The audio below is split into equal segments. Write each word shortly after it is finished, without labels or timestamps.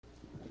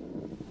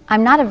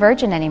I'm not a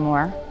virgin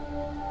anymore.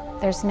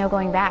 There's no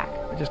going back.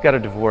 I just got a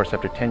divorce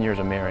after 10 years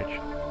of marriage.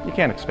 You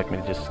can't expect me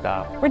to just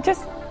stop. We're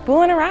just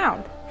fooling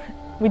around.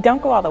 We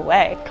don't go all the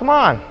way. Come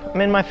on, I'm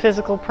in my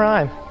physical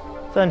prime.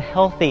 It's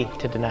unhealthy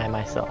to deny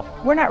myself.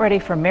 We're not ready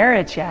for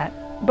marriage yet,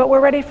 but we're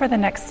ready for the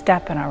next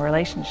step in our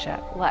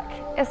relationship. Look,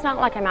 it's not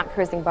like I'm out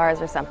cruising bars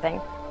or something.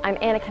 I'm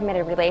in a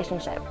committed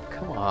relationship.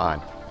 Come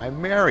on,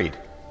 I'm married,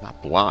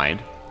 not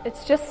blind.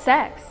 It's just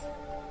sex.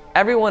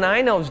 Everyone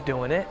I know's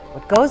doing it.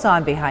 What goes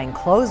on behind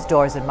closed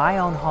doors in my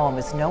own home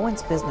is no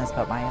one's business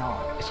but my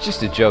own. It's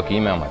just a joke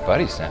email my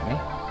buddy sent me.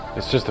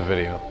 It's just a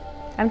video.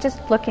 I'm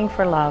just looking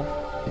for love.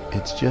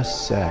 It's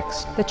just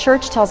sex. The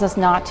church tells us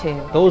not to.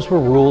 Those were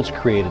rules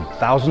created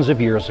thousands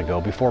of years ago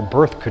before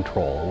birth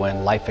control,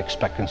 when life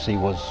expectancy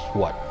was,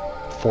 what,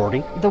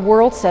 40? The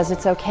world says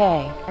it's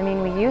okay. I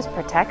mean, we use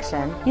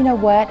protection. You know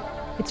what?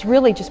 It's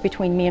really just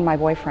between me and my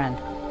boyfriend.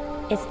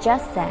 It's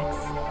just sex.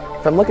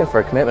 If I'm looking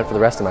for a commitment for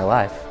the rest of my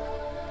life,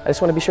 I just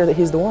want to be sure that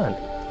he's the one.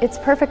 It's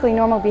perfectly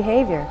normal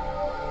behavior.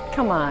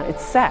 Come on,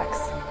 it's sex.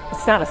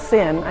 It's not a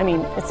sin. I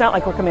mean, it's not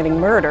like we're committing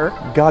murder.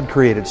 God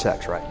created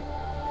sex, right?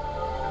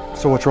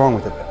 So what's wrong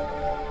with it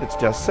then? It's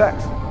just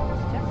sex.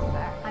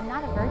 I'm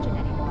not a virgin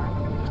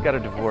anymore. Just got a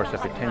divorce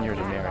after 10 years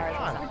of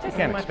marriage. You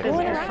can't expect me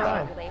to just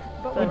stop.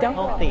 But we don't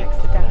go all the Healthy next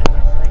to step.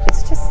 deny myself.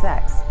 It's just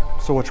sex.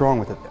 So what's wrong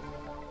with it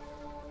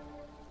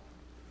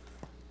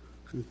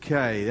then?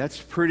 Okay, that's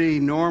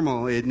pretty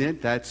normal, isn't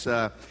it? That's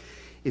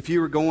if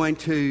you were going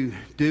to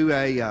do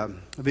a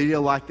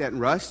video like that in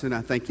Ruston,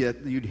 I think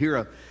you'd hear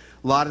a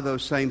lot of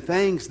those same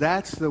things.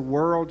 That's the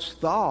world's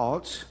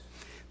thoughts.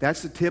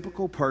 That's the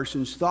typical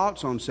person's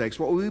thoughts on sex.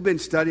 What we've been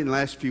studying the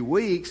last few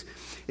weeks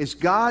is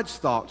God's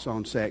thoughts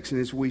on sex. And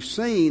as we've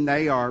seen,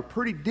 they are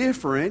pretty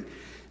different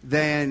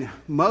than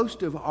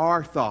most of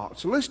our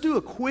thoughts. So let's do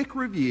a quick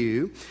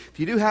review. If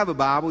you do have a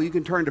Bible, you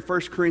can turn to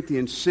 1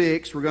 Corinthians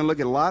 6. We're going to look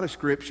at a lot of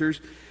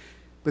scriptures,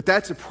 but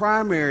that's a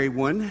primary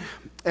one.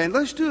 And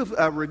let's do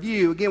a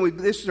review. Again,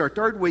 this is our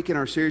third week in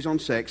our series on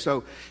sex.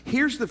 So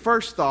here's the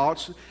first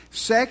thoughts.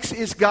 Sex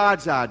is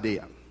God's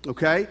idea,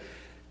 okay?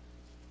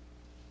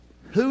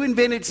 Who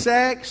invented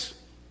sex?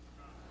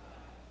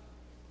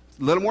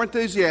 A little more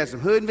enthusiasm.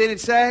 Who invented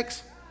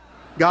sex?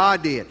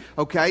 God did.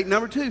 Okay,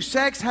 number two,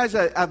 sex has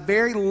a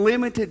very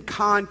limited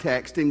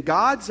context. In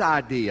God's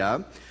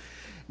idea,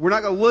 we're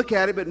not going to look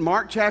at it, but in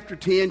Mark chapter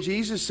 10,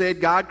 Jesus said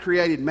God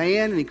created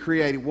man and he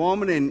created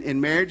woman,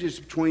 and marriage is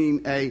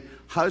between a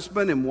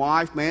husband and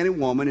wife, man and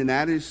woman, and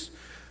that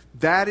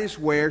is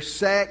where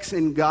sex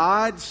in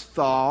God's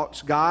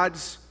thoughts,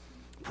 God's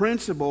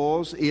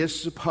principles is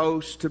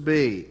supposed to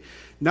be.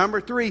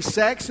 Number three,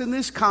 sex in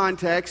this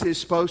context is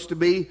supposed to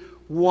be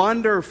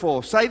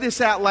wonderful. Say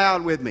this out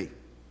loud with me.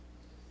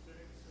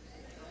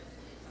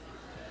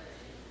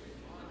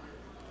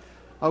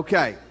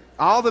 Okay,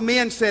 all the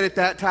men said at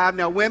that time.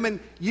 Now, women,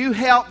 you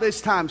help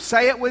this time.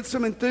 Say it with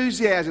some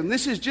enthusiasm.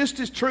 This is just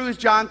as true as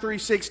John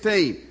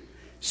 3:16.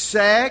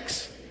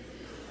 Sex.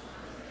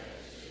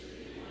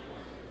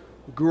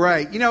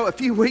 Great. You know, a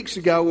few weeks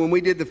ago when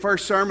we did the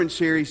first sermon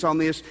series on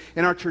this,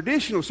 in our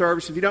traditional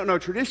service, if you don't know,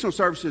 traditional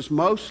service is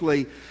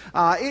mostly,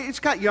 it's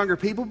got younger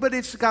people, but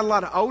it's got a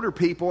lot of older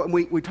people. And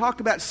we talked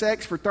about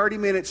sex for 30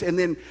 minutes, and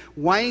then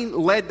Wayne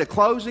led the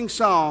closing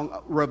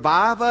song,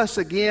 Revive Us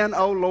Again,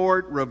 Oh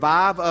Lord,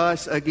 Revive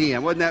Us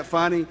Again. Wasn't that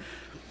funny?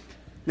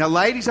 Now,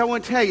 ladies, I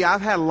want to tell you, I've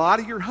had a lot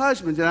of your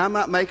husbands, and I'm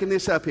not making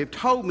this up, have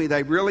told me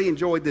they really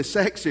enjoyed this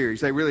sex series.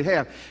 They really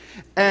have.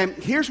 And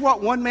here's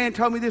what one man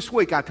told me this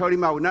week. I told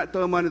him I would not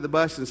throw him under the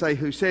bus and say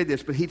who said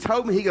this, but he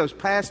told me, he goes,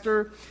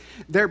 Pastor,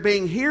 they're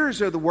being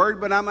hearers of the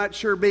word, but I'm not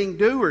sure being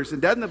doers.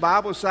 And doesn't the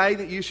Bible say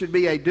that you should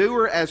be a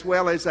doer as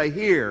well as a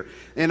hearer?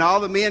 And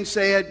all the men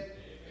said,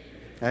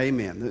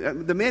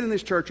 Amen. The men in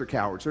this church are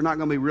cowards. They're not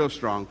going to be real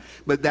strong,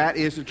 but that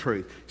is the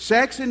truth.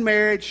 Sex and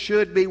marriage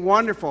should be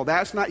wonderful.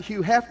 That's not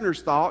Hugh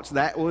Hefner's thoughts.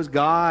 That was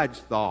God's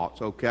thoughts,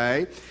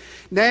 okay?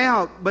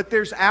 Now, but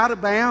there's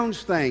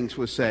out-of-bounds things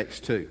with sex,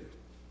 too,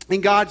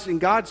 in God's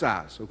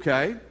eyes,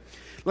 okay?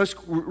 Let's,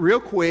 real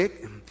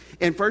quick,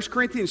 in 1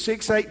 Corinthians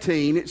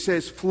 6:18, it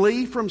says,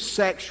 flee from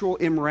sexual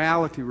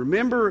immorality.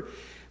 Remember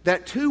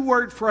that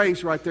two-word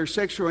phrase right there,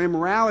 sexual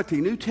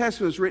immorality. New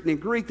Testament is written in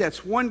Greek.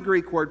 That's one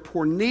Greek word,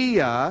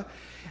 porneia,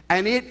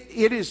 and it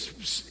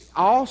is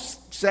all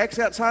sex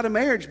outside of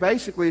marriage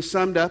basically is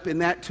summed up in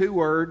that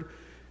two-word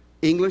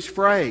English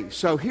phrase.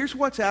 So here's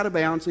what's out of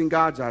bounds in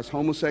God's eyes,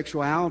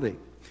 homosexuality.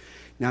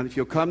 Now, if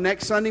you'll come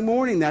next Sunday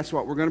morning, that's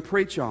what we're going to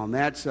preach on.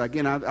 That's,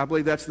 again, I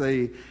believe that's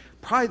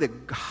probably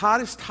the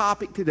hottest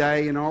topic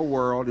today in our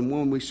world, and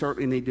one we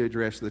certainly need to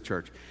address in the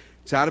church.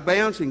 It's out of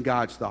bounds in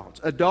God's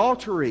thoughts.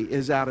 Adultery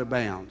is out of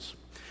bounds.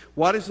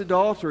 What is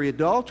adultery?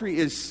 Adultery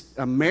is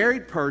a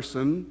married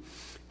person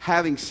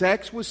having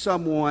sex with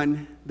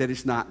someone that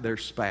is not their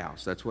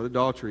spouse. That's what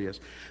adultery is.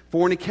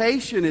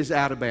 Fornication is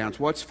out of bounds.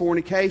 What's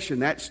fornication?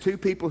 That's two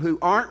people who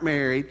aren't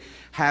married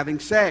having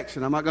sex.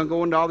 And I'm not going to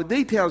go into all the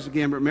details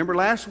again, but remember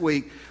last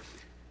week,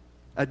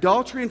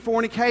 adultery and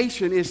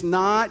fornication is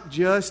not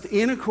just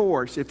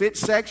intercourse. If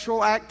it's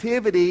sexual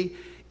activity,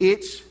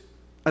 it's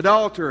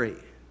Adultery.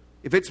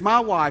 If it's my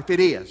wife, it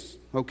is.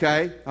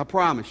 Okay? I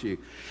promise you.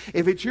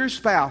 If it's your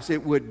spouse,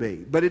 it would be.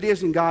 But it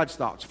is in God's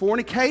thoughts.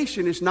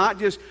 Fornication is not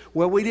just,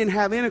 well, we didn't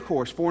have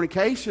intercourse.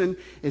 Fornication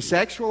is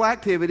sexual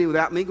activity,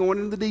 without me going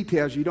into the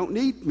details. You don't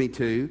need me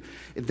to.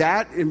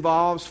 That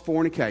involves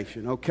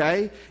fornication.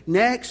 Okay?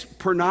 Next,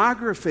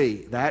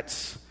 pornography.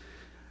 That's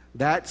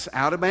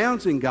out of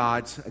bounds in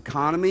God's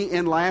economy.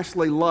 And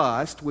lastly,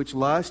 lust, which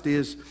lust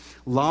is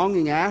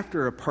longing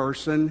after a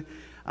person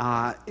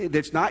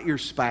that's not your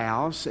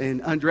spouse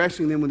and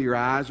undressing them with your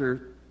eyes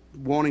or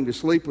wanting to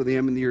sleep with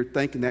them, and you're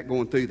thinking that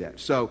going through that.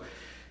 So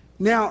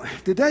now,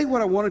 today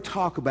what I want to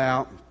talk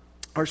about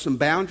are some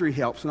boundary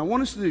helps. And I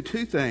want us to do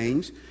two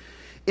things.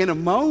 In a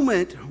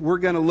moment, we're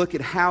going to look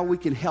at how we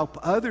can help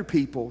other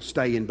people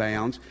stay in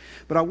bounds.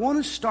 But I want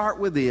to start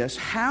with this.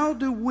 How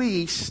do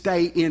we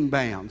stay in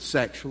bounds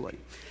sexually?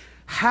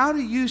 How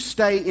do you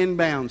stay in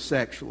bounds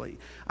sexually?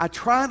 I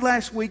tried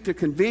last week to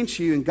convince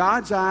you, in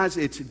God's eyes,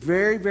 it's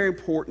very, very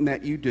important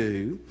that you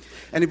do.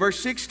 And in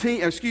verse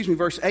 18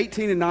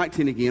 and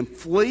 19 again,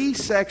 flee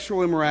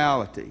sexual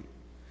immorality.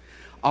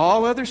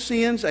 All other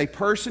sins a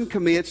person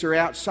commits are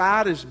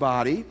outside his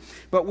body,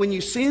 but when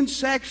you sin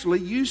sexually,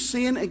 you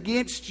sin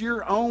against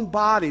your own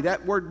body.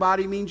 That word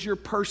body means your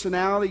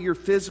personality, your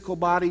physical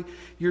body,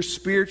 your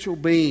spiritual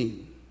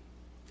being.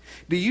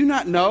 Do you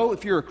not know,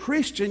 if you're a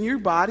Christian, your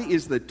body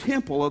is the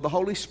temple of the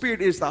Holy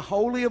Spirit, is the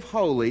Holy of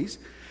Holies,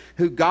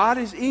 who God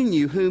is in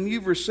you, whom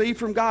you've received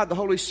from God, the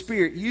Holy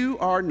Spirit. You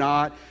are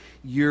not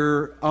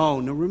your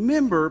own. Now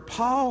remember,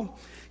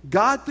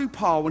 God through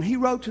Paul, when he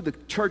wrote to the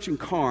church in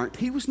Corinth,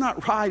 he was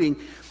not writing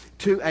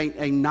to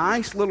a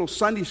nice little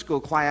Sunday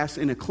school class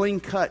in a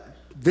clean-cut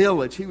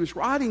village. He was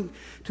writing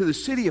to the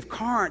city of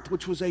Corinth,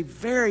 which was a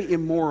very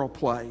immoral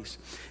place.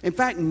 In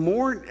fact,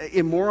 more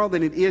immoral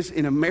than it is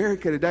in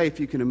America today, if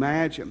you can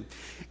imagine.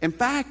 In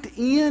fact,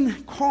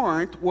 in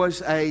Corinth was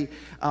the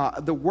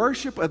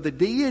worship of the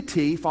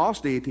deity,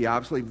 false deity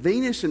obviously,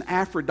 Venus and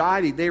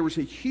Aphrodite. There was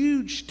a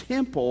huge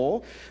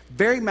temple,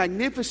 very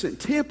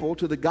magnificent temple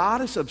to the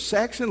goddess of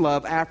sex and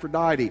love,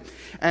 Aphrodite.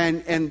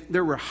 And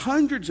there were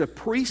hundreds of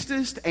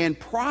priestesses and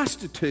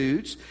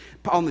prostitutes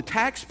on the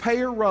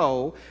taxpayer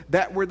roll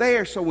that were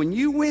there. So when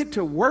you went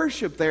to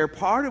worship there,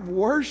 part of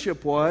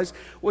worship was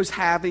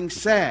having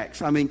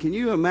sex. I mean, can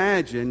you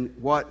imagine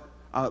what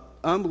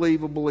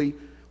unbelievably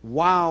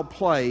wild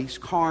place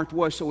Corinth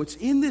was? So it's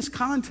in this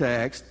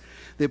context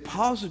that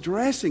Paul's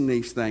addressing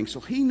these things. So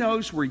he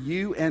knows where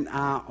you and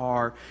I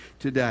are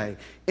today.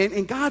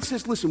 And God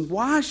says, listen,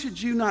 why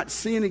should you not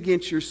sin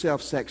against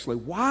yourself sexually?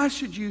 Why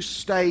should you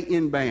stay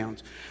in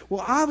bounds?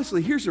 Well,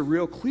 obviously, here's a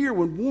real clear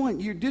one. One,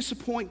 you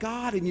disappoint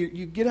God and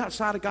you get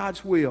outside of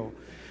God's will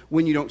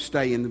when you don't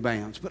stay in the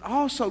bounds. But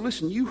also,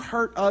 listen, you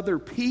hurt other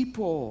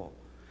people.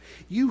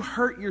 You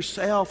hurt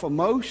yourself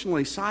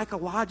emotionally,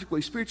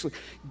 psychologically, spiritually.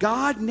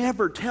 God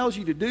never tells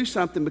you to do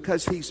something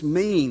because he's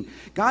mean.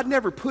 God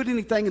never put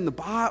anything in the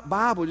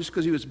Bible just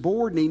because he was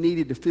bored and he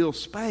needed to fill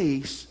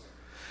space.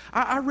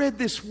 I read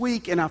this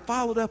week and I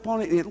followed up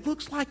on it, and it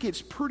looks like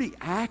it's pretty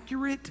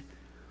accurate.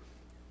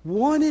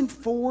 1 in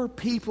 4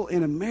 people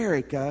in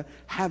America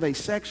have a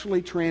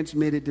sexually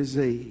transmitted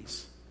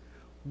disease.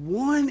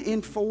 1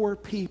 in 4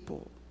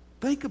 people.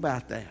 Think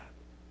about that.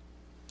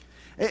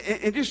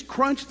 And just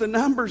crunch the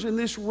numbers in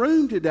this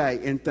room today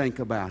and think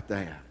about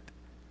that.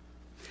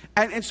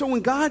 And so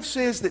when God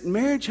says that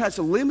marriage has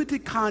a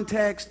limited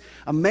context,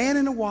 a man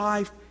and a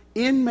wife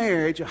in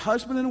marriage, a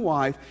husband and a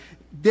wife,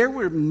 there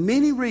were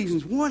many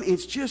reasons. One,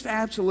 it's just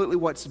absolutely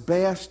what's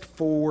best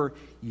for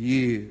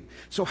you.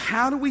 So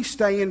how do we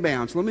stay in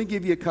bounds? Let me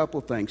give you a couple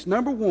of things.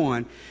 Number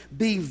one,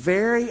 be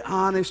very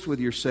honest with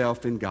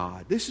yourself and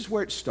God. This is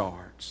where it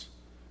starts.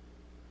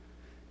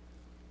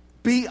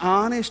 Be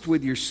honest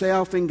with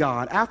yourself and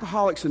God.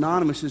 Alcoholics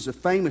Anonymous is a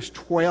famous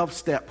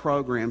 12-step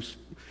program,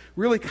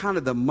 really kind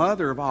of the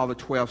mother of all the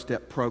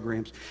 12-step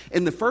programs.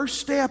 And the first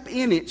step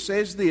in it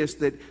says this,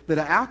 that an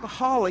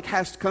alcoholic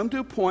has to come to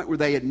a point where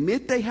they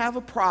admit they have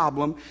a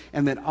problem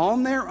and that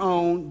on their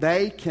own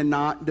they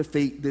cannot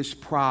defeat this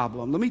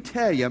problem. Let me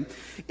tell you,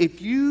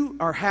 if you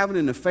are having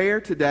an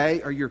affair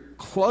today or you're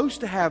close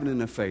to having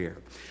an affair,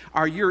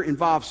 or you're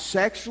involved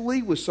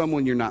sexually with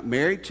someone you're not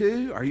married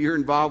to, or you're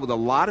involved with a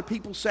lot of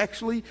people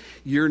sexually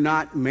you're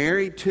not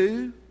married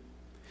to,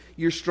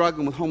 you're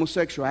struggling with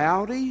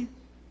homosexuality,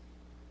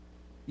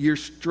 you're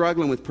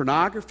struggling with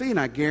pornography, and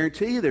I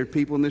guarantee you there are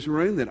people in this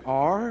room that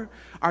are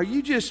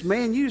you just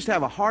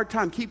have a hard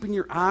time keeping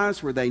your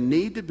eyes where they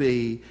need to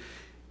be.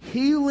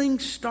 Healing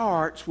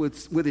starts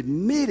with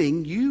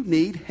admitting you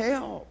need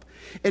help.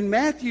 In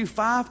Matthew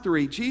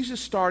 5:3,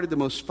 Jesus started the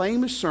most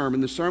famous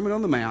sermon, the Sermon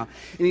on the Mount,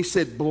 and he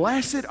said,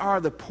 "Blessed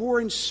are the poor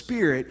in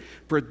spirit,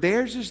 for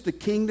theirs is the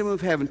kingdom of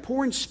heaven."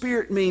 Poor in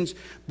spirit means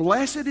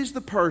blessed is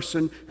the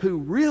person who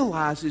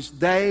realizes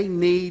they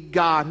need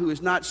God, who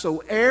is not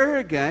so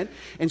arrogant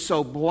and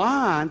so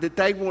blind that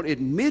they won't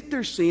admit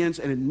their sins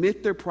and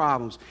admit their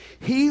problems.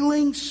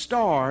 Healing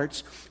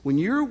starts when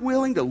you're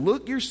willing to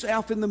look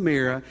yourself in the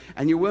mirror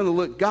and you're willing to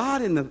look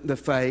God in the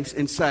face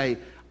and say,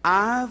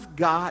 I've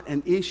got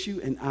an issue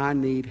and I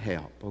need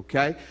help,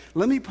 okay?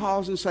 Let me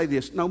pause and say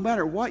this. No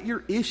matter what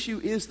your issue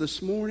is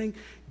this morning,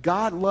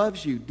 God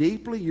loves you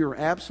deeply. You're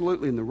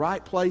absolutely in the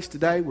right place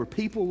today where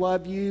people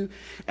love you.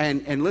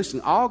 And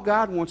listen, all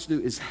God wants to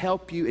do is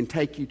help you and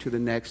take you to the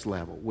next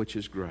level, which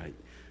is great.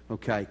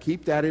 Okay,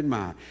 keep that in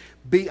mind.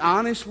 Be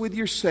honest with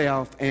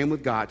yourself and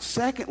with God.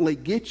 Secondly,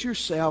 get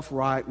yourself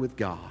right with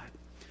God.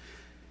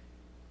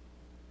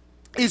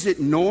 Is it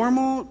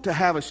normal to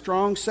have a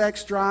strong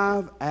sex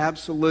drive?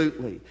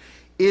 Absolutely.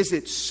 Is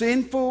it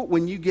sinful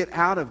when you get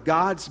out of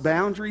God's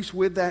boundaries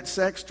with that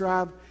sex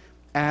drive?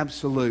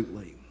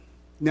 Absolutely.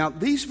 Now,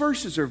 these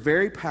verses are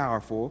very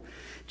powerful.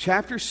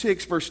 Chapter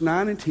 6, verse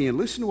 9 and 10,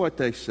 listen to what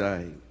they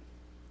say.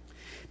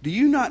 Do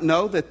you not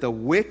know that the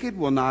wicked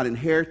will not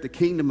inherit the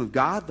kingdom of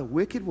God? The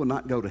wicked will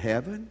not go to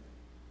heaven.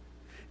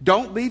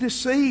 Don't be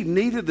deceived,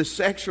 neither the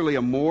sexually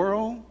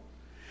immoral,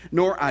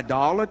 nor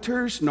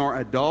idolaters, nor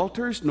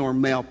adulterers, nor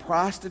male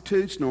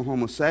prostitutes, nor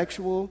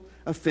homosexual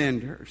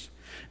offenders,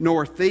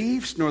 nor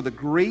thieves, nor the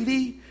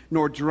greedy,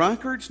 nor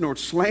drunkards, nor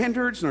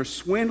slanderers, nor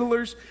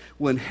swindlers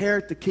will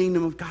inherit the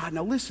kingdom of God.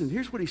 Now listen,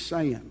 here's what he's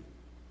saying.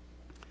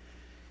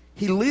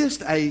 He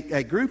lists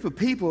a group of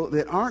people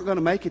that aren't going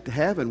to make it to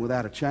heaven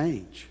without a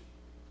change.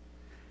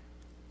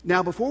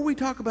 Now, before we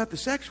talk about the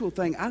sexual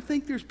thing, I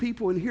think there's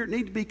people in here that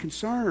need to be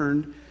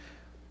concerned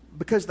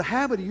because the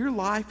habit of your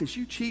life is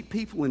you cheat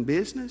people in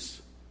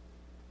business.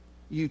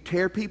 You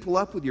tear people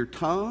up with your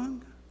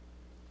tongue.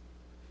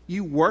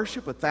 You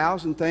worship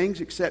 1,000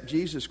 things except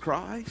Jesus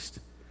Christ.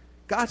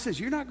 God says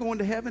you're not going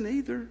to heaven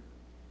either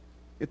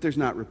if there's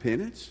not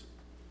repentance.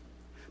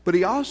 But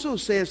he also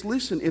says,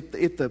 listen, if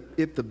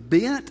the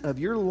bent of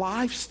your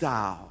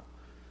lifestyle,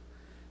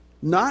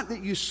 not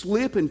that you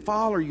slip and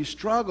fall or you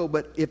struggle,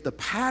 but if the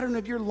pattern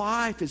of your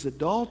life is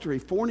adultery,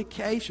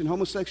 fornication,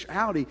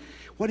 homosexuality,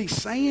 what he's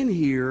saying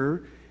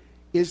here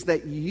is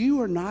that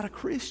you are not a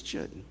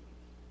Christian.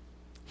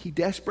 He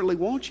desperately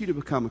wants you to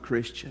become a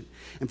Christian.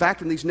 In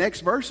fact, in these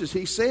next verses,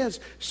 he says,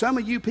 some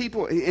of you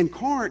people in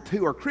Corinth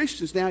who are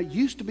Christians now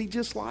used to be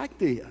just like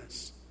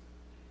this.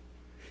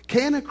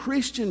 Can a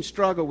Christian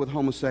struggle with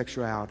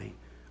homosexuality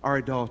or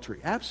adultery?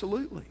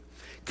 Absolutely.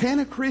 Can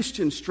a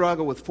Christian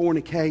struggle with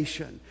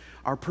fornication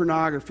or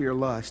pornography or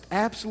lust?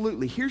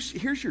 Absolutely.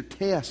 Here's your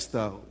test,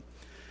 though.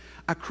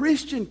 A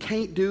Christian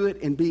can't do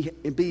it and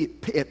be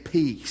at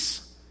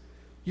peace.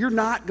 You're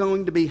not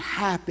going to be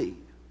happy.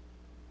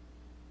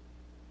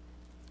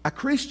 A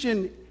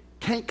Christian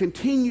can't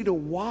continue to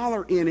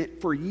wallow in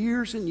it for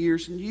years and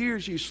years and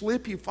years. You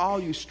slip, you fall,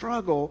 you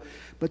struggle.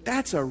 But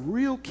that's a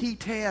real key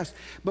test.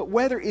 But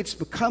whether it's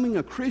becoming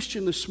a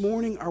Christian this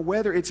morning or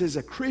whether it's as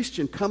a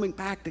Christian coming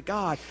back to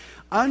God,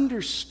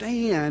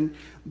 understand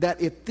that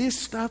if this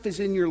stuff is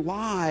in your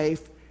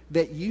life,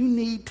 that you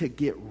need to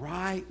get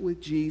right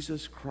with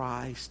Jesus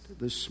Christ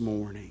this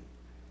morning.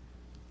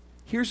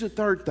 Here's the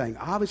third thing.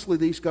 Obviously,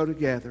 these go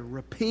together.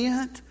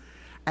 Repent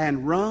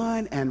and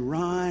run and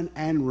run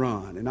and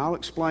run. And I'll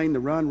explain the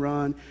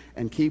run,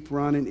 and keep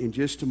running in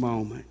just a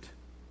moment.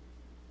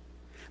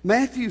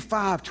 Matthew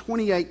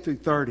 5:28 through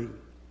 30.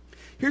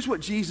 Here's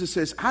what Jesus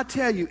says. I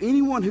tell you,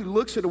 anyone who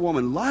looks at a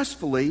woman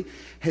lustfully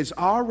has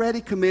already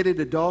committed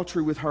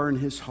adultery with her in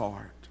his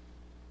heart.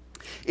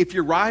 If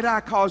your right eye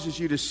causes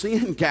you to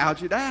sin,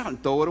 gouge it out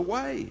and throw it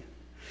away.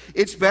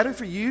 It's better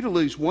for you to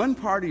lose one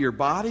part of your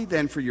body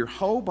than for your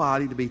whole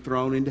body to be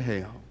thrown into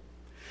hell.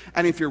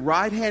 And if your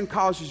right hand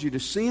causes you to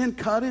sin,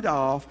 cut it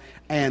off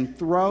and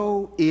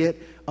throw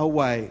it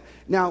away.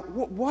 Now,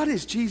 what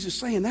is Jesus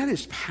saying? That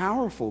is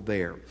powerful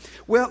there.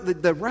 Well,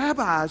 the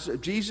rabbis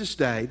of Jesus'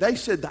 day, they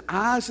said the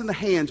eyes and the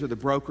hands are the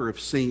broker of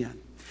sin.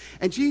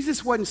 And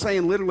Jesus wasn't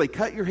saying literally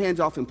cut your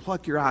hands off and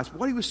pluck your eyes.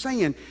 What he was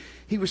talking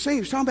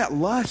about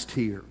lust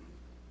here.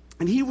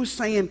 And he was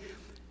saying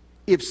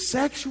if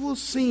sexual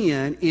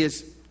sin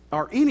is,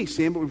 or any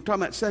sin, but we're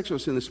talking about sexual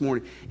sin this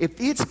morning, if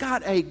it's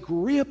got a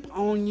grip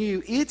on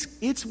you,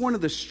 it's one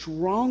of the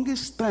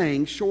strongest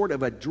things short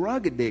of a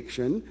drug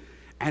addiction,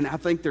 and I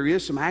think there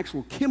is some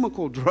actual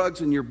chemical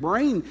drugs in your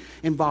brain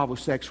involved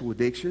with sexual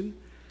addiction,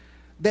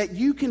 that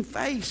you can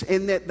face,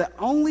 and that the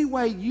only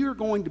way you're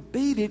going to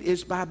beat it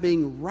is by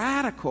being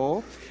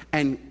radical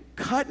and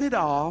cutting it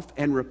off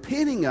and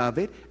repenting of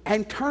it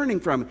and turning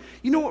from it.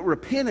 You know what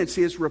repentance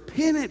is?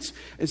 Repentance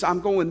is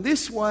I'm going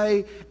this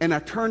way and I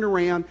turn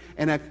around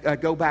and I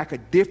go back a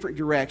different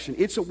direction.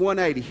 It's a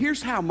 180.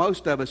 Here's how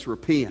most of us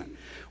repent.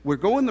 We're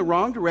going the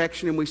wrong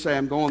direction and we say,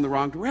 I'm going the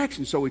wrong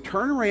direction. So we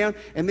turn around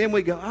and then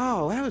we go,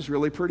 oh, that was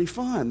really pretty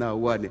fun though,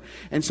 wasn't it?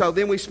 And so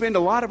then we spend a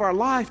lot of our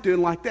life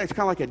doing like that. It's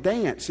kind of like a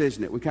dance,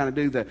 isn't it? We kind of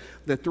do the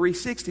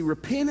 360.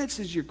 Repentance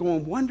is you're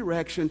going one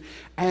direction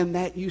and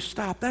that you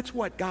stop. That's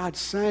what God's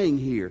saying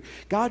here.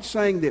 God's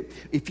saying that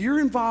if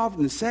you're involved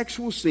in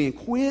sexual sin,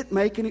 quit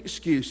making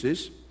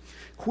excuses.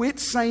 Quit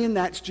saying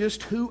that's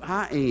just who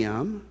I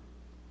am.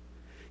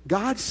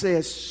 God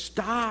says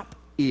stop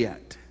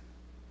it.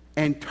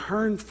 And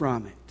turn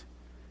from it.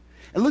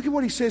 And look at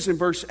what he says in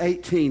verse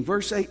 18.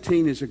 Verse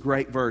 18 is a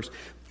great verse.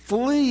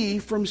 Flee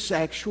from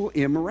sexual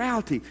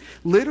immorality.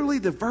 Literally,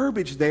 the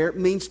verbiage there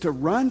means to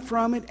run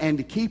from it and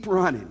to keep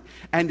running,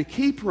 and to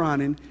keep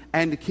running,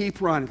 and to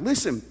keep running.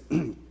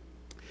 Listen,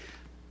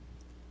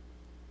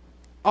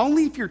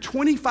 only if you're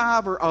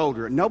 25 or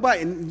older,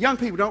 nobody, and young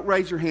people, don't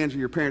raise your hands or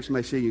your parents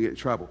may see you get in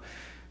trouble.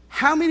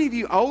 How many of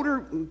you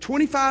older,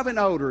 25 and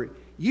older,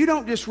 you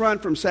don't just run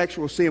from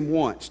sexual sin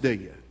once, do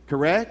you?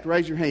 Correct?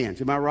 Raise your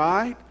hands. Am I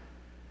right?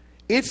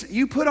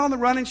 You put on the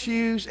running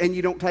shoes and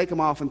you don't take them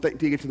off until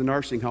you get to the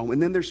nursing home.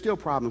 And then there's still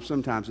problems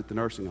sometimes at the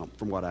nursing home,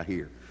 from what I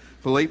hear.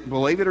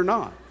 Believe it or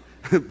not.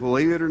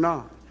 Believe it or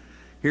not.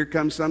 Here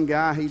comes some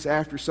guy, he's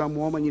after some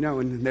woman,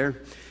 and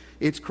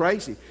it's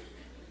crazy.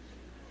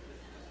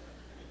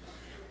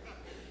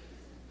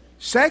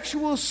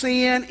 Sexual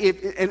sin,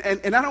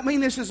 and I don't mean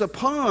this as a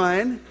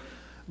pun,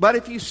 but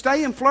if you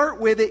stay and flirt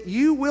with it,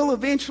 you will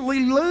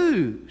eventually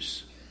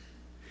lose.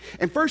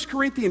 In 1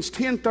 Corinthians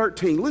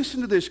 10:13,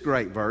 listen to this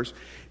great verse.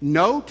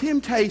 No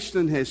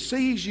temptation has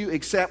seized you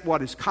except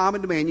what is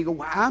common to man. You go,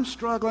 well, I'm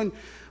struggling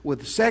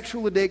with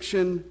sexual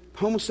addiction,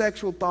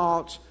 homosexual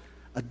thoughts,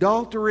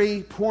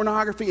 adultery,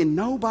 pornography, and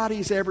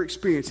nobody's ever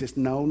experienced this.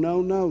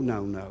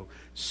 No.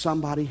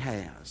 Somebody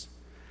has.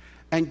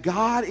 And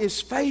God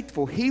is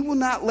faithful. He will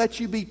not let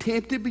you be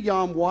tempted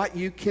beyond what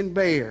you can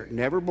bear.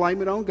 Never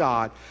blame it on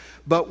God.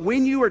 But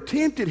when you are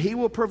tempted, He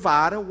will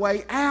provide a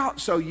way out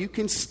so you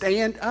can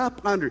stand up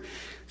under it.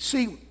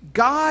 See,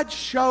 God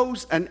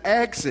shows an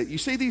exit. You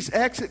see these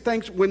exit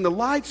things? When the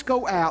lights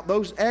go out,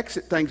 those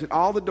exit things at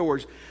all the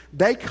doors,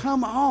 they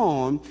come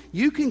on.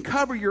 You can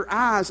cover your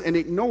eyes and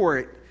ignore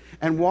it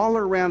and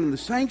waller around in the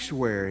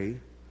sanctuary.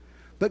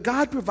 But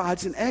God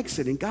provides an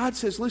exit. And God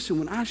says, listen,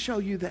 when I show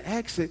you the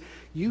exit,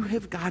 you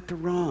have got to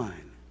run.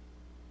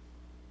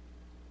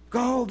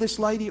 Go, this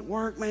lady at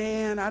work,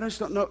 man, I just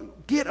don't know.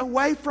 Get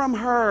away from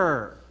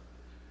her.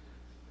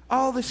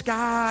 Oh, this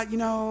guy,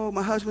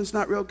 my husband's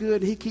not real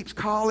good. He keeps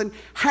calling.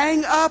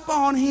 Hang up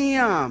on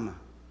him.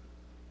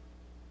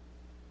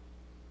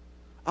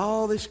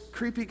 Oh, this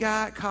creepy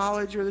guy at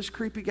college or this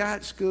creepy guy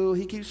at school,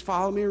 he keeps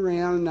following me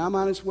around and I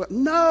might as well.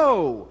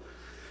 No.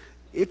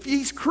 If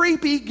he's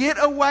creepy, get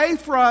away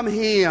from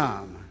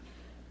him.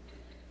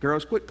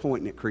 Girls, quit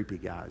pointing at creepy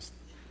guys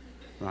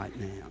right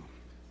now.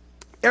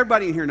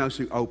 Everybody in here knows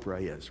who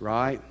Oprah is,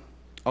 right?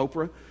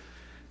 Oprah.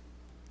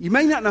 You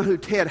may not know who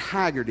Ted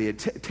Haggard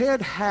is.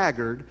 Ted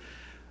Haggard,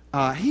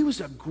 he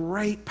was a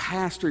great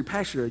pastor. He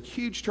pastored a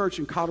huge church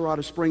in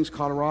Colorado Springs,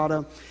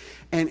 Colorado.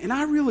 And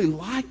I really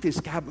liked this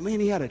guy, but man,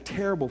 he had a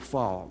terrible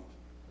fall.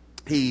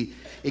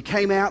 It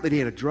came out that he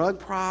had a drug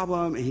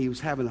problem and he was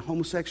having a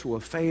homosexual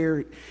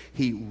affair.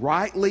 He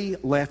rightly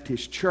left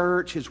his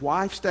church. His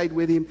wife stayed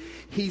with him.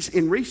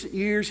 In recent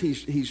years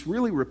he's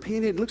really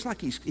repented. It looks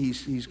like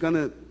he's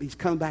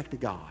come back to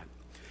God.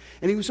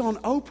 And he was on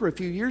Oprah a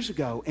few years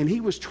ago, and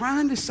he was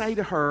trying to say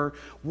to her,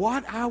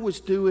 what I was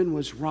doing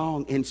was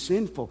wrong and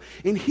sinful.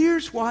 And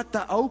here's what the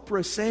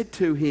Oprah said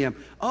to him.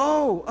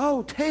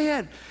 Oh,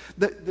 Ted,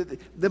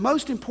 the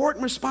most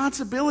important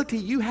responsibility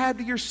you have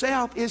to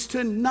yourself is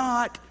to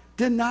not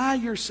deny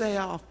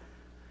yourself.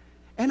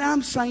 And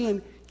I'm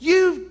saying,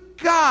 you've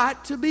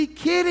got to be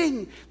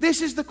kidding.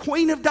 This is the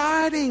queen of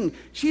dieting.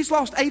 She's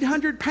lost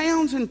 800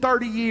 pounds in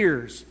 30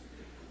 years.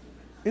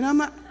 And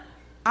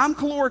I'm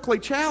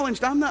calorically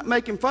challenged. I'm not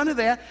making fun of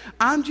that.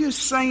 I'm just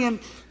saying,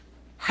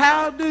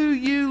 how do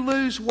you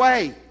lose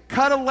weight?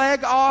 Cut a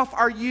leg off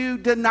or you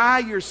deny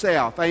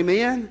yourself.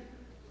 Amen?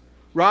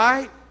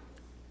 Right?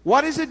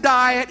 What is a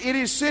diet? It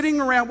is sitting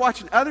around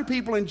watching other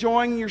people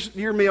enjoying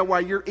your meal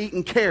while you're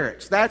eating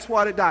carrots. That's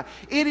what a diet.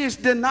 It is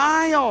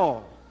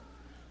denial.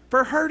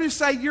 For her to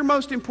say your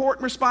most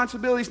important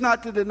responsibility is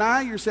not to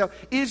deny yourself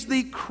is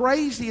the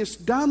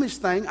craziest,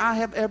 dumbest thing I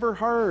have ever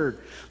heard.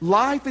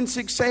 Life and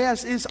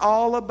success is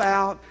all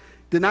about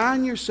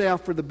denying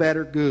yourself for the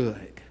better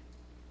good.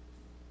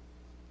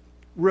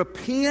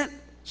 Repent,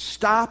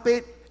 stop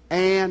it,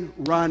 and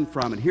run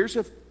from it. Here's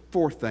a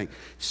fourth thing.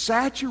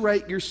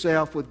 Saturate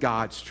yourself with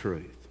God's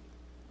truth.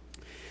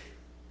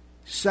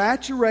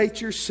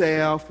 Saturate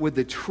yourself with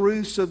the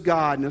truths of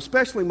God. And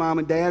especially mom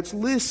and dads,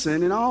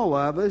 listen, and all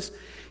of us,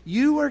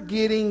 you are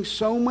getting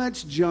so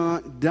much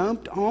junk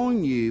dumped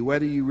on you,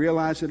 whether you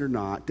realize it or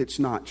not, that's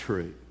not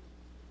true.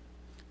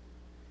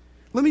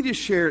 Let me just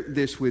share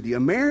this with you.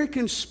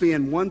 Americans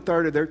spend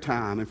 1/3 of their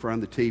time in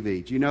front of the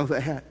TV. Do you know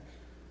that?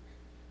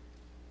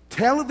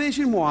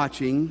 Television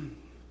watching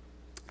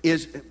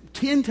is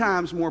 10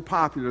 times more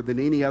popular than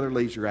any other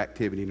leisure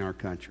activity in our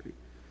country.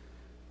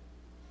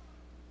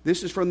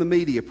 This is from the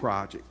Media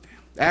Project.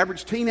 The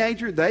average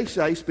teenager, they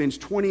say, spends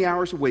 20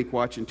 hours a week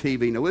watching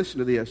TV. Now listen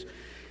to this.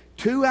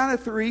 2 out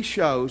of 3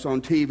 shows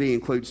on TV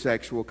include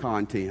sexual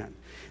content.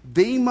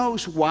 The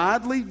most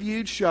widely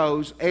viewed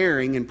shows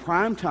airing in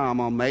prime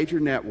time on major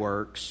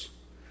networks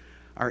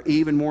are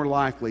even more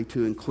likely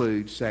to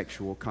include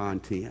sexual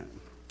content.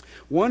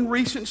 One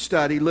recent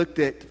study looked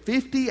at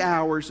 50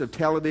 hours of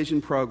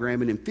television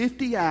programming. In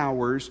 50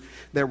 hours,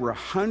 there were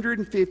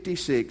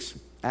 156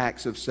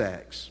 acts of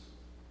sex.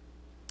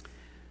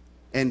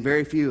 And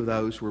very few of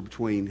those were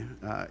between,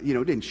 it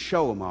didn't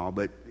show them all,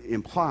 but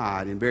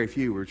implied, and very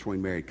few were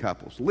between married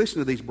couples. Listen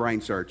to these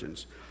brain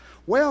surgeons.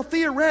 Well,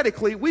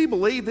 theoretically, we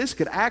believe this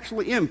could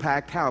actually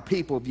impact how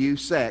people view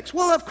sex.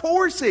 Well, of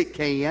course it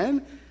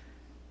can.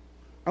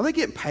 Are they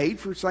getting paid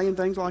for saying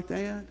things like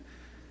that?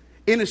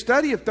 In a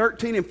study of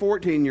 13 and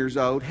 14 years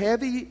old,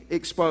 heavy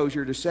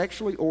exposure to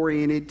sexually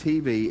oriented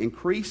TV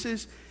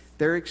increases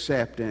their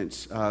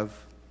acceptance of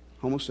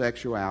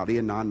homosexuality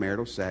and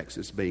non-marital sex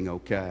as being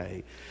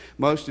okay.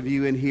 Most of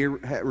you in here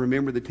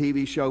remember the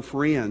TV show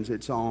Friends.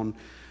 It's on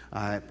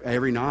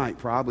every night,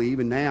 probably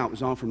even now. It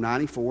was on from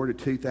 94 to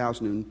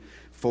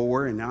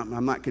 2004, and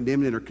I'm not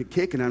condemning it or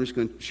kicking. I'm just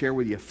going to share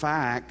with you a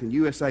fact. In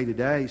USA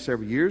Today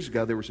several years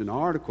ago, there was an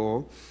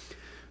article.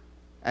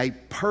 A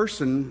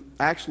person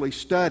actually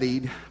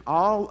studied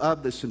all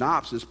of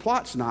the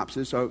plot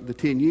synopsis over the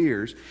 10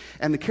 years,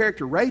 and the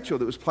character Rachel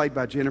that was played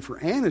by Jennifer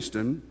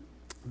Aniston,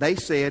 they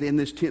said in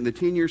the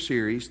 10-year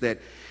series that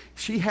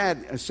she had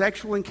a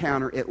sexual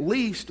encounter at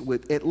least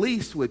with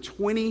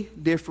 20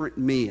 different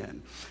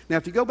men. Now,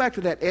 if you go back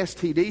to that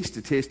STD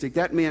statistic,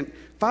 that meant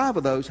 5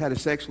 of those had a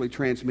sexually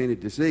transmitted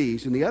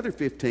disease, and the other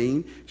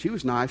 15, she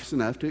was nice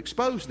enough to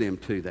expose them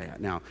to that.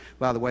 Now,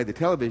 by the way, the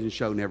television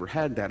show never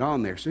had that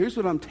on there. So here's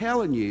what I'm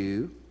telling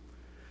you,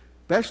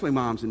 especially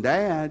moms and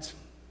dads,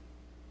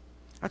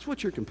 that's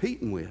what you're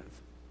competing with.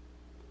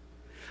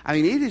 I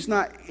mean, it's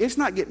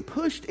not getting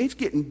pushed, it's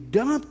getting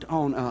dumped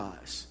on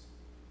us.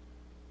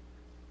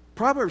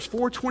 Proverbs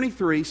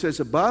 4:23 says,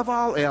 above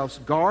all else,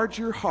 guard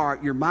your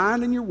heart, your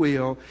mind and your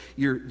will,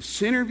 your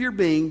center of your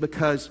being,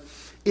 because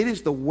it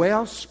is the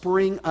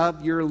wellspring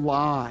of your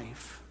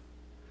life.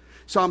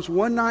 Psalms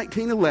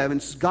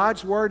 119:11 says,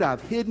 God's word,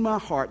 I've hid my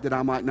heart that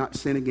I might not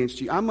sin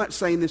against you. I'm not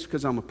saying this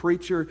because I'm a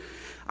preacher.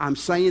 I'm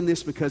saying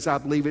this because I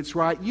believe it's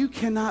right. You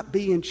cannot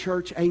be in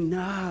church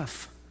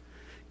enough.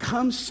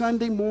 Come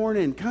Sunday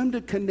morning, come to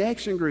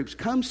connection groups,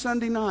 come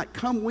Sunday night,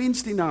 come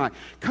Wednesday night,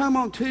 come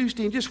on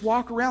Tuesday and just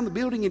walk around the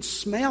building and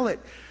smell it.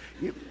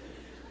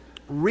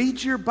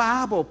 Read your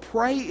Bible,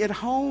 pray at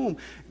home.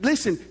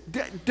 Listen,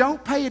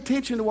 don't pay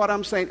attention to what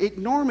I'm saying.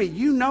 Ignore me.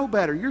 You know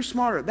better. You're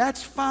smarter.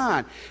 That's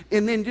fine.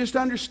 And then just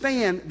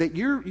understand that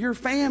your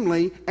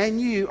family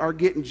and you are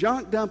getting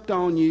junk dumped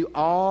on you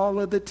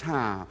all of the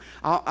time.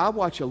 I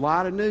watch a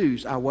lot of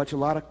news. I watch a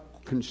lot of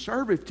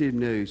conservative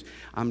news.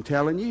 I'm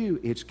telling you,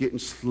 it's getting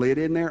slid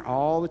in there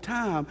all the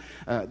time.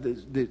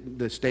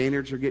 The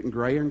standards are getting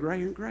grayer and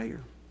grayer and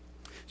grayer.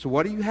 So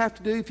what do you have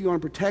to do if you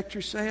want to protect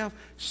yourself?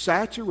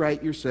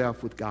 Saturate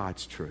yourself with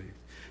God's truth.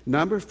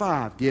 Number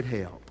 5, get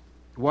help.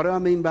 What do I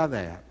mean by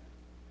that?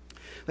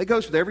 That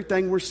goes with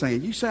everything we're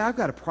saying. You say, I've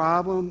got a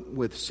problem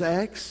with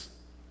sex.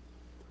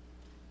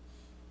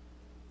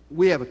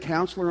 We have a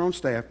counselor on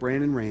staff,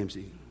 Brandon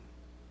Ramsey.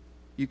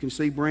 You can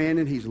see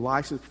Brandon. He's a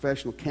licensed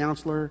professional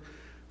counselor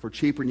for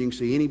cheaper than you can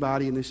see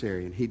anybody in this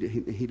area, and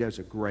he does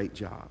a great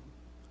job.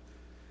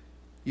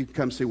 You can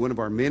come see one of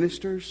our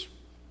ministers.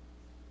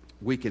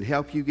 We can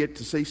help you get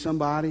to see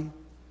somebody,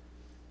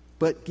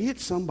 but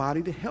get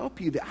somebody to help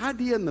you. The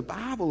idea in the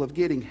Bible of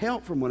getting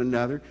help from one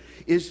another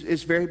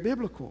is very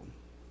biblical.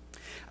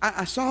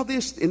 I saw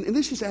this, and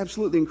this is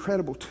absolutely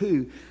incredible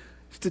too.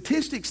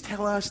 Statistics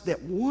tell us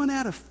that 1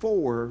 out of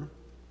 4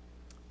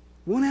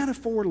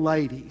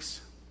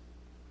 ladies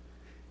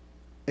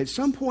at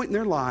some point in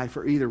their life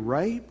are either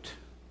raped,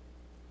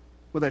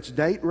 whether that's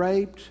date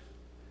raped,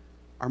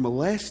 or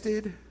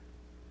molested,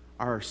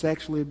 or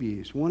sexually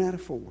abused. 1 out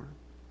of 4.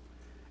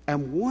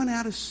 And 1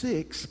 out of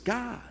 6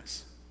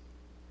 guys.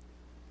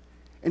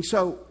 And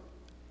so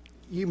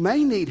you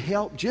may need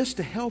help just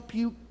to help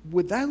you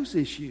with those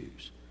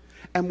issues.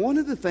 And one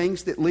of the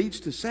things that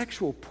leads to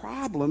sexual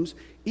problems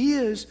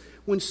is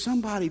when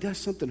somebody does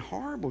something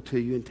horrible to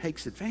you and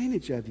takes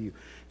advantage of you.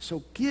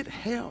 So get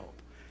help.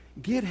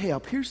 Get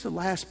help. Here's the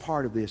last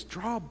part of this.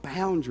 Draw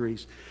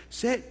boundaries.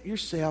 Set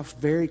yourself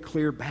very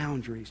clear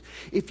boundaries.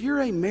 If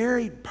you're a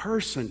married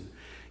person,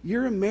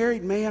 you're a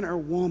married man or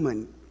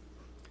woman,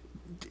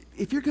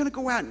 if you're going to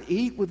go out and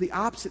eat with the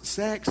opposite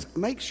sex,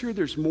 make sure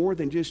there's more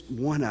than just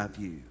one of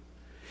you.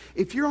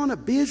 If you're on a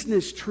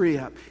business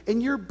trip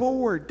and you're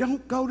bored,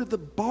 don't go to the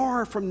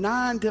bar from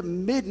 9 to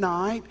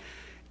midnight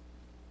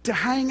to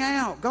hang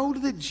out. Go to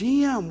the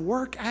gym,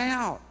 work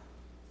out.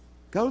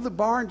 Go to the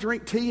bar and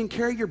drink tea and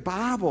carry your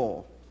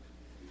Bible.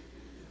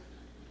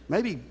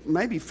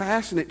 Maybe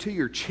fasten it to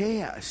your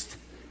chest.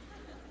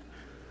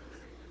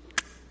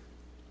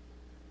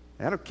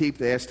 That'll keep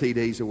the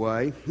STDs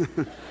away.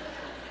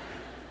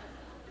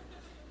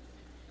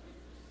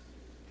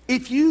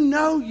 If you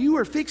know you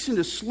are fixing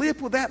to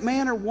slip with that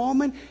man or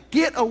woman,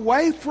 get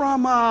away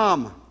from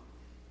them.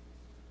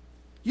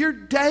 You're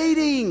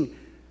dating.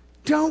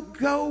 Don't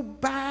go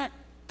back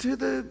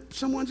to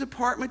someone's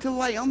apartment to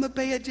lay on the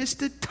bed just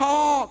to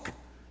talk.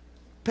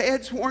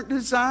 Beds weren't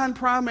designed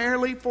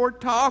primarily for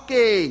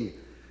talking.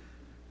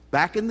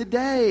 Back in the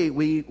day,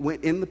 we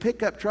went in the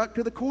pickup truck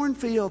to the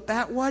cornfield.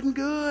 That wasn't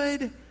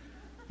good.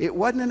 It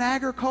wasn't an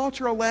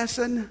agricultural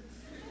lesson.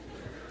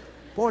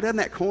 Boy, doesn't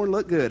that corn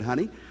look good,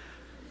 honey?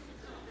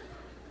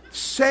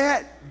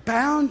 Set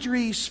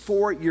boundaries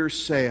for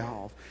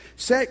yourself.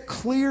 Set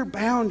clear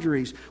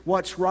boundaries,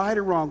 what's right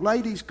or wrong.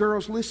 Ladies,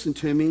 girls, listen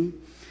to me.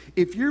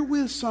 If you're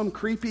with some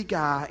creepy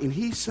guy and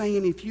he's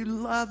saying, if you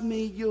love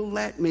me, you'll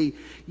let me,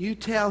 you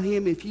tell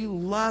him, if you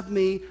love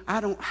me,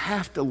 I don't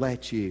have to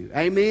let you.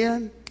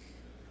 Amen?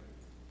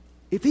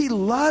 If he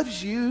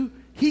loves you,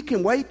 he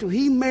can wait till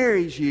he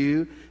marries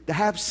you to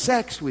have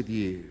sex with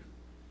you.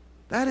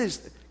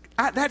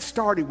 That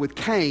started with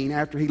Cain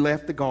after he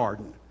left the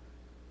garden.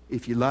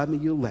 If you love me,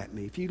 you'll let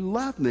me. If you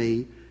love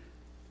me,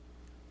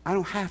 I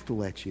don't have to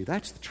let you.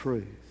 That's the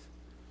truth.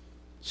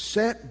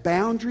 Set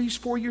boundaries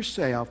for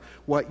yourself,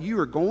 what you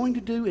are going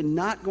to do and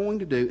not going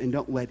to do, and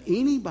don't let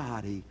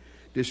anybody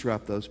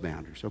disrupt those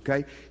boundaries,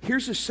 okay?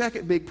 Here's the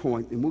second big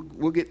point, and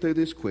we'll get through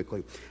this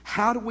quickly.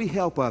 How do we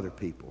help other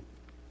people?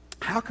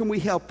 How can we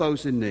help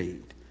those in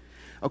need?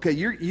 Okay,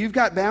 you've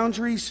got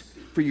boundaries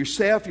for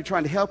yourself. You're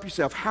trying to help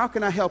yourself. How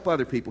can I help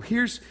other people?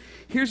 Here's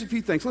a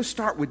few things. Let's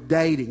start with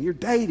dating. You're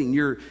dating.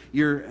 You're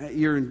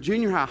in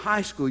junior high,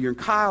 high school. You're in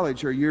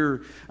college, or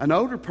you're an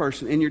older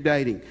person and you're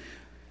dating.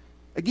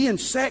 Again,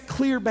 set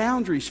clear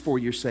boundaries for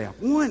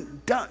yourself.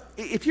 One,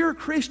 if you're a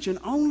Christian,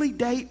 only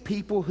date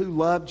people who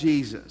love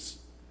Jesus.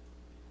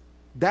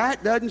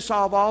 That doesn't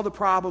solve all the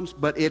problems,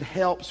 but it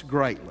helps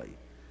greatly.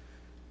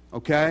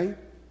 Okay?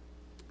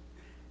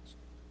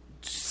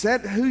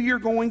 Set who you're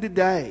going to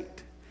date.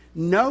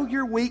 Know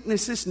your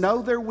weaknesses.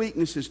 Know their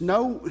weaknesses.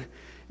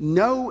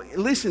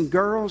 Listen,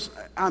 girls,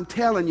 I'm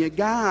telling you,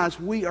 guys,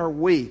 we are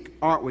weak,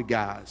 aren't we,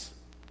 guys?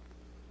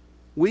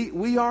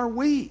 We are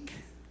weak.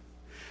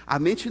 I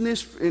mentioned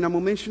this, and I'm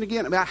going to mention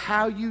again, about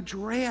how you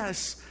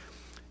dress.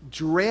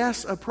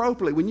 Dress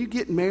appropriately. When you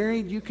get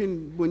married,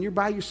 when you're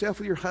by yourself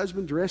with your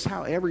husband, dress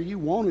however you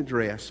want to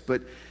dress.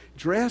 But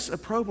dress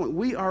appropriately.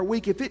 We are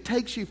weak. If it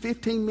takes you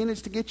 15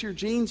 minutes to get your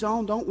jeans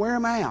on, don't wear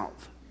them out.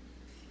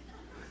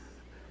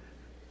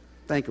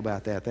 Think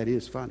about that. That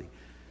is funny.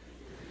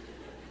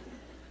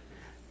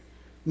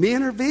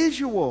 Men are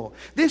visual.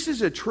 This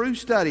is a true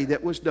study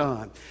that was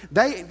done.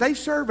 They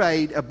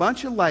surveyed a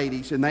bunch of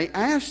ladies, and they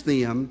asked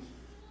them,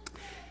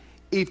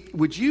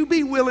 would you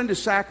be willing to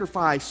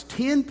sacrifice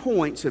 10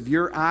 points of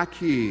your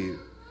IQ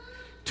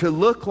to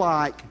look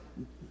like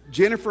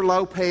Jennifer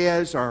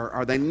Lopez,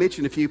 or they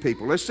mentioned a few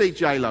people. Let's see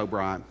J-Lo,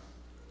 Brian.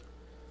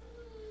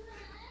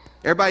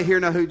 Everybody here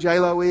know who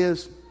J-Lo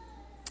is?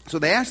 So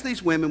they asked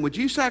these women, would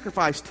you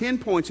sacrifice 10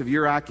 points of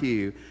your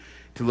IQ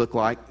to look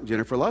like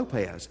Jennifer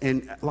Lopez?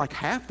 And like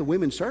half the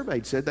women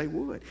surveyed said they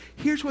would.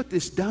 Here's what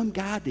this dumb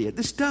guy did.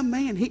 This dumb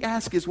man, he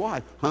asked his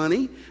wife,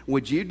 honey,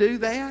 would you do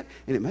that?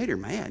 And it made her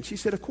mad. She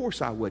said, of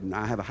course I wouldn't.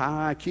 I have a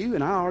high IQ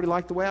and I already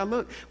like the way I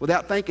look.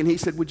 Without thinking, he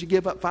said, would you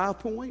give up 5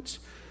 points?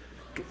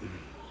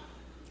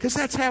 Because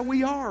that's how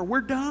we are.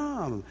 We're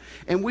dumb.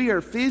 And we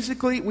are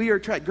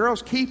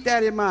girls, keep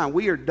that in mind.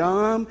 We are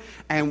dumb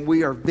and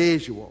we are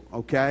visual,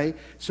 okay?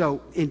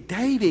 So in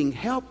dating,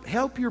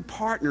 help your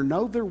partner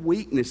know their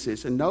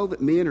weaknesses and know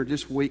that men are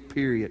just weak,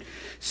 period.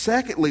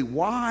 Secondly,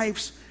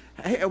 wives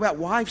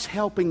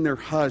helping their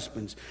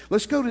husbands.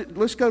 Let's go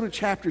to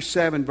chapter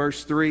 7,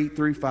 verse 3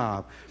 through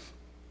 5.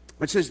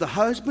 It says, the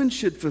husband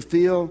should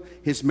fulfill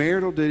his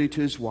marital duty to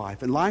his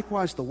wife, and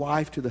likewise the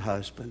wife to the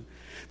husband.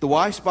 The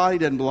wife's body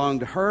doesn't belong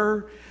to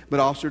her, but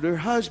also to her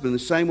husband. The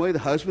same way, the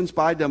husband's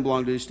body doesn't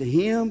belong just to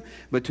him,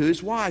 but to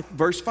his wife.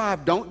 Verse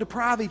 5, don't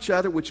deprive each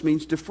other, which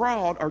means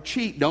defraud or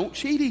cheat. Don't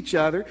cheat each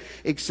other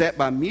except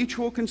by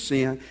mutual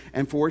consent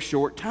and for a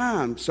short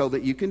time, so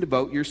that you can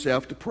devote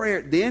yourself to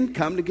prayer. Then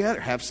come together,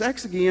 have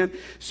sex again,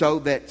 so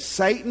that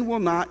Satan will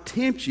not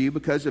tempt you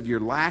because of your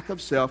lack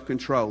of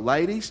self-control.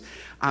 Ladies,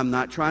 I'm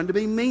not trying to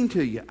be mean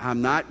to you.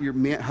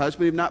 Your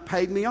husband have not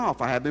paid me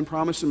off. I have been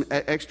promised some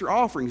extra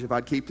offerings if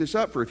I'd keep this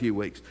up for a few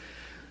weeks.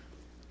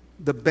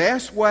 The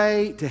best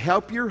way to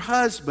help your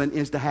husband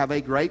is to have a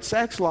great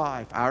sex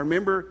life. I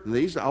remember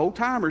these old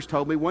timers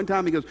told me one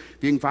time, he goes,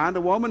 if you can find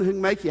a woman who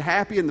can make you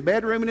happy in the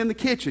bedroom and in the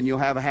kitchen, you'll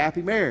have a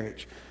happy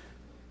marriage.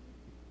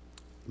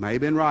 May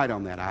have been right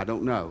on that. I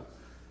don't know.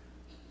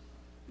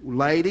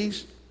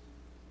 Ladies,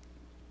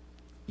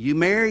 you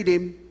married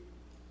him.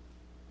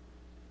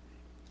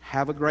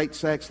 Have a great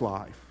sex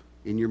life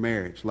in your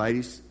marriage.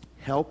 Ladies,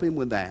 help him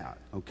with that,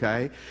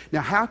 okay?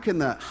 Now, how can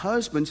the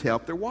husbands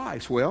help their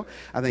wives? Well,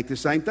 I think the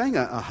same thing.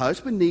 A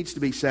husband needs to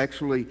be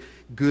sexually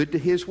good to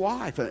his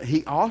wife.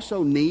 He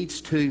also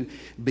needs to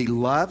be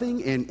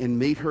loving and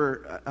meet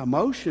her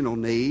emotional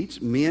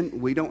needs. Men,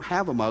 we don't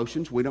have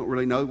emotions. We don't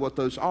really know what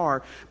those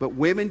are, but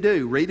women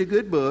do. Read a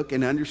good book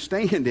and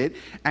understand it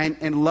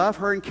and love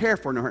her and care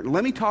for her. And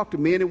let me talk to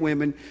men and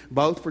women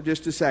both for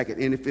just a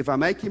second. And if I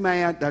make you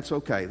mad, that's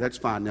okay. That's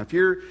fine. Now, if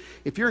you're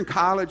in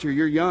college or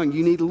you're young,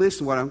 you need to listen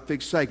to what I'm fixing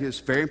to say, because it's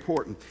very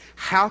important.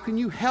 How can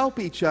you help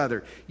each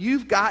other?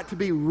 You've got to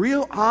be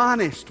real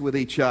honest with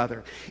each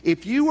other.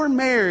 If you were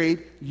married,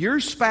 your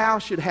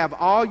spouse should have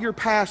all your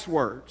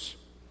passwords.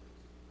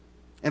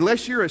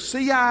 Unless you're a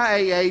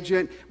CIA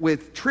agent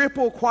with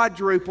triple,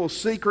 quadruple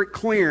secret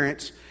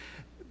clearance,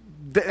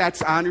 I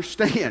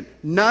understand.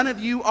 None of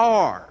you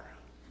are.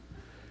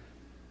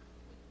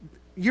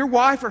 Your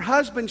wife or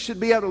husband should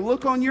be able to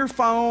look on your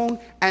phone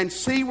and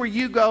see where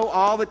you go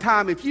all the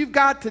time. If you've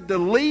got to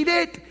delete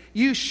it,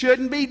 you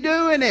shouldn't be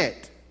doing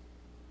it.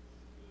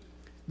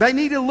 They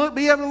need to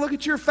be able to look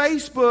at your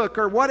Facebook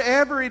or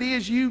whatever it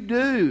is you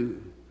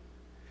do.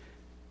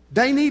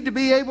 They need to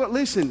be able to,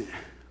 listen,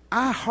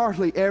 I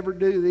hardly ever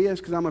do this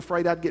because I'm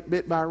afraid I'd get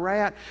bit by a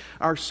rat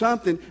or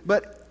something.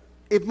 But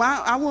if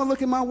I want to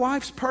look at my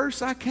wife's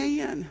purse, I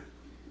can.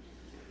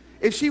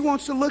 If she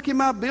wants to look at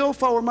my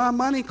billfold or my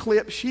money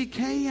clip, she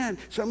can.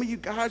 Some of you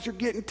guys are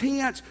getting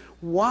tense.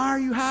 Why are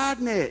you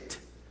hiding it?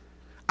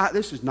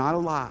 This is not a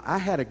lie. I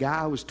had a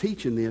guy, I was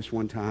teaching this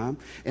one time,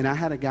 and I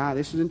had a guy,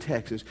 this is in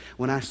Texas.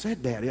 When I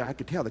said that, I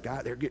could tell the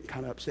guy there getting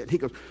kind of upset. He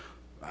goes,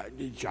 I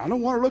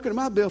don't want to look at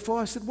my billfold.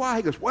 I said, why?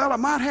 He goes, well, I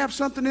might have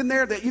something in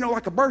there that,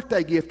 like a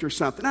birthday gift or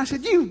something. I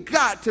said, you've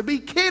got to be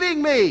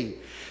kidding me.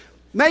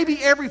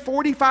 Maybe every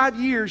 45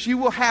 years you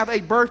will have a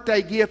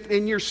birthday gift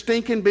in your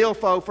stinking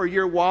billfold for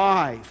your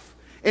wife.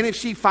 And if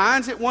she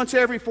finds it once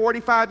every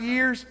 45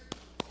 years,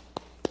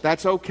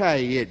 that's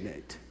okay, isn't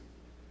it?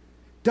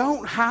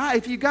 Don't hide.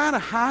 If you got to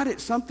hide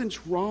it,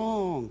 something's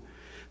wrong.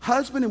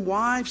 Husband and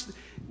wives,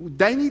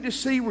 they need to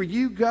see where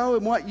you go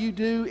and what you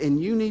do,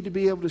 and you need to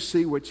be able to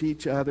see what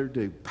each other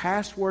do.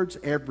 Passwords,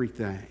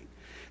 everything.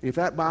 And if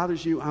that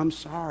bothers you, I'm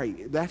sorry.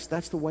 That's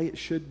the way it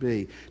should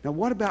be. Now,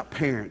 what about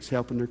parents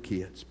helping their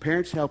kids?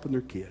 Parents helping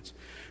their kids.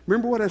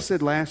 Remember what I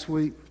said last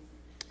week?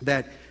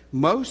 That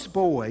most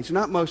boys,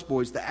 not most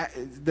boys, that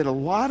a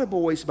lot of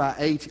boys by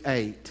age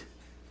 8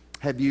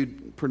 have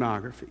viewed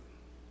pornography.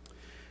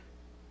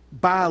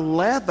 By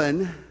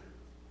 11,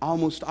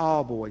 almost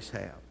all boys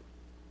have.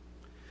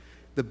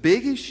 The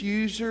biggest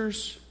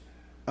users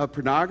of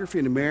pornography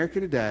in America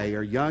today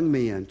are young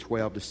men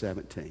 12 to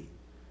 17.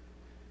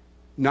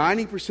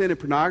 90% of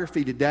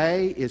pornography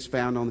today is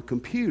found on the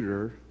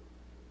computer,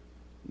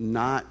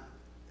 not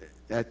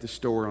at the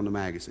store on the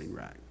magazine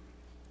rack.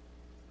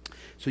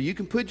 So you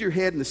can put your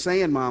head in the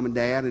sand, Mom and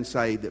Dad, and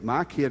say that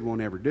my kid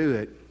won't ever do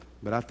it,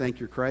 but I think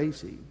you're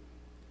crazy.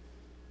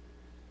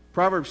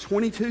 Proverbs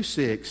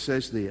 22:6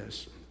 says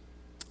this,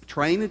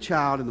 train a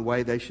child in the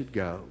way they should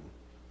go,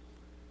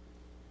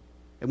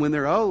 and when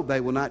they're old,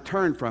 they will not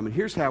turn from it.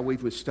 Here's how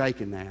we've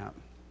mistaken that.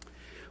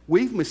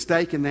 We've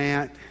mistaken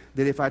that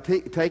if I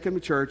take them to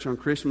church on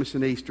Christmas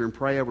and Easter and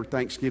pray over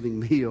Thanksgiving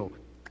meal,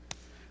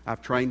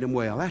 I've trained them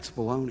well. That's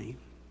baloney.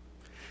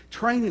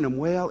 Training them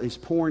well is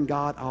pouring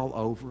God all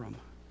over them.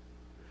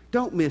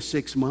 Don't miss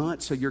 6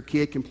 months so your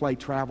kid can play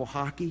travel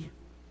hockey.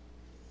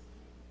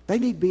 They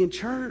need to be in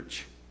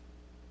church.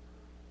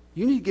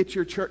 You need to get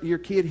your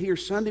kid here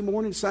Sunday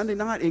morning, Sunday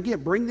night, and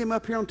again, bring them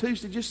up here on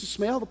Tuesday just to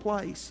smell the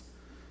place.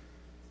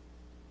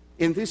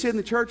 And if this isn't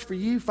the church for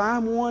you,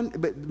 find one,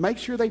 but make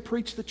sure they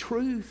preach the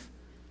truth.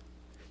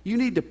 You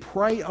need to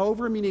pray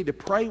over them. You need to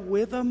pray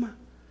with them.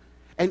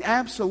 And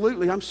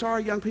absolutely, I'm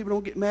sorry, young people,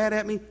 don't get mad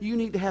at me. You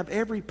need to have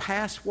every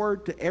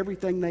password to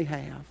everything they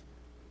have.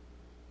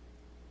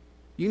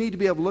 You need to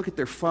be able to look at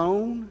their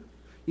phone.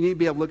 You need to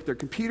be able to look at their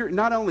computer.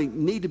 Not only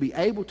need to be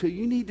able to,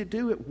 you need to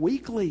do it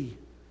weekly.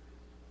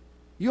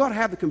 You ought to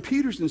have the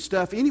computers and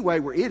stuff anyway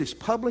where it is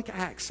public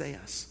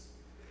access.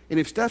 And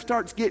if stuff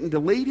starts getting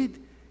deleted,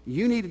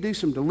 you need to do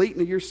some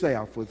deleting of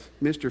yourself with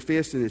Mr.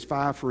 Fist and his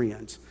 5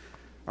 friends.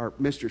 Or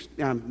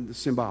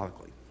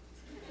symbolically.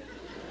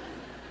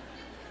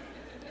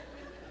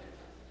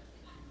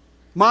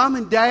 Mom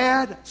and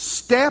Dad,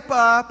 step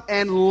up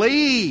and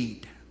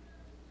lead.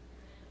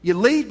 You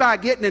lead by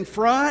getting in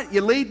front,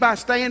 you lead by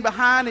staying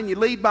behind, and you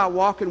lead by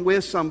walking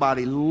with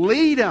somebody.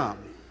 Lead them.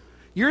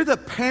 You're the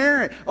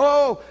parent.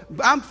 Oh,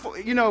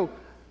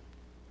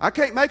 I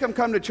can't make them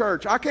come to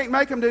church. I can't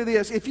make them do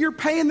this. If you're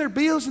paying their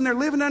bills and they're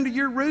living under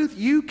your roof,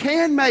 you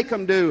can make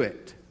them do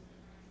it.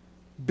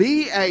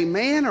 Be a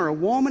man or a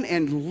woman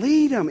and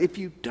lead them. If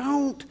you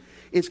don't,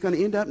 it's going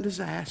to end up in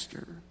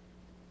disaster.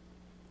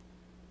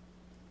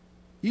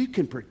 You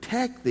can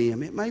protect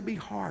them. It may be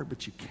hard,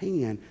 but you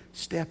can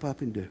step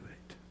up and do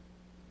it.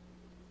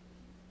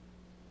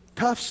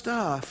 Tough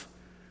stuff,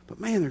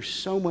 but man, there's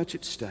so much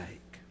at stake.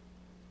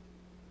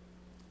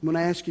 I'm going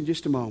to ask you in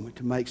just a moment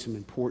to make some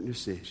important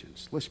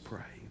decisions. Let's pray.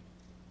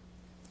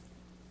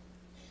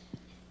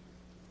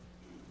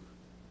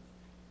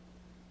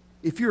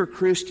 If you're a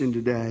Christian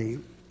today,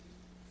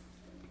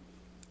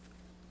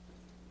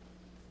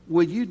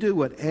 will you do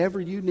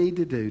whatever you need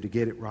to do to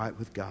get it right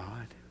with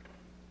God?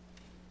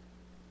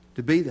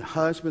 To be the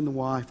husband, the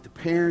wife, the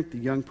parent, the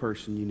young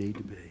person you need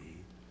to be.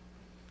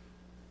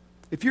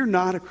 If you're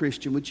not a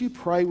Christian, would you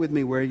pray with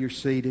me where you're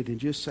seated and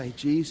just say,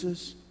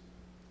 Jesus,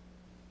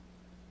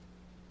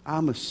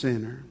 I'm a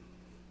sinner.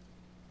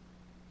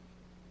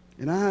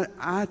 And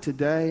I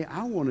today,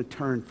 I want to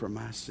turn from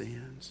my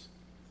sins.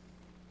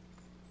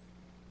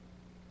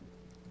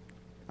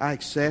 I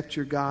accept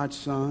you're God's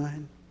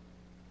Son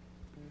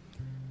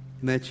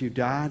and that you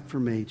died for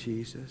me,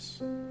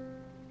 Jesus.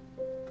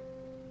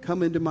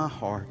 Come into my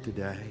heart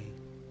today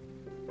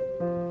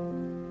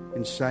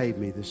and save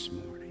me this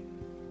morning.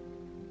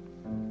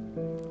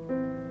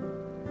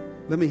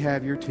 Let me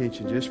have your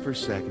attention just for a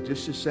second.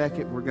 Just a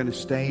second, we're going to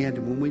stand,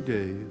 and when we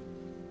do,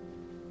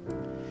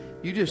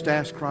 you just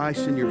ask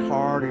Christ in your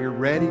heart, or you're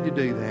ready to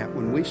do that.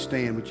 When we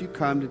stand, would you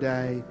come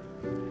today?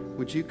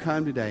 Would you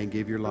come today and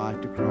give your life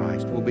to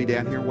Christ? We'll be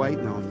down here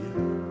waiting on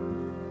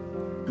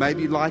you.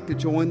 Maybe you'd like to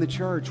join the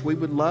church. We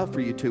would love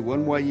for you to.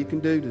 One way you can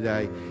do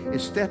today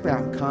is step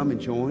out and come and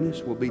join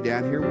us. We'll be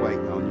down here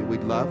waiting on you.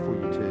 We'd love for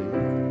you to.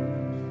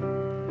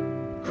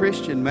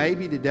 Christian,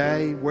 maybe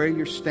today where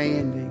you're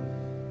standing,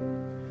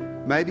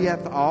 maybe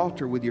at the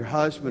altar with your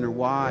husband or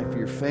wife or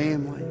your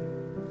family,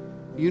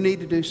 you need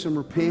to do some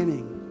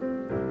repenting.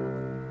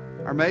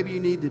 Or maybe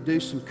you need to do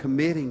some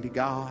committing to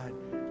God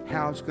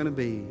how it's going to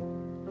be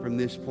from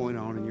this point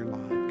on in your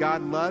life.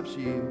 God loves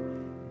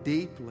you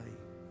deeply.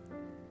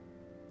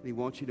 He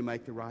wants you to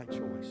make the right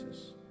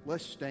choices.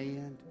 Let's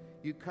stand.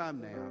 You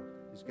come now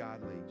as God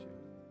leads you.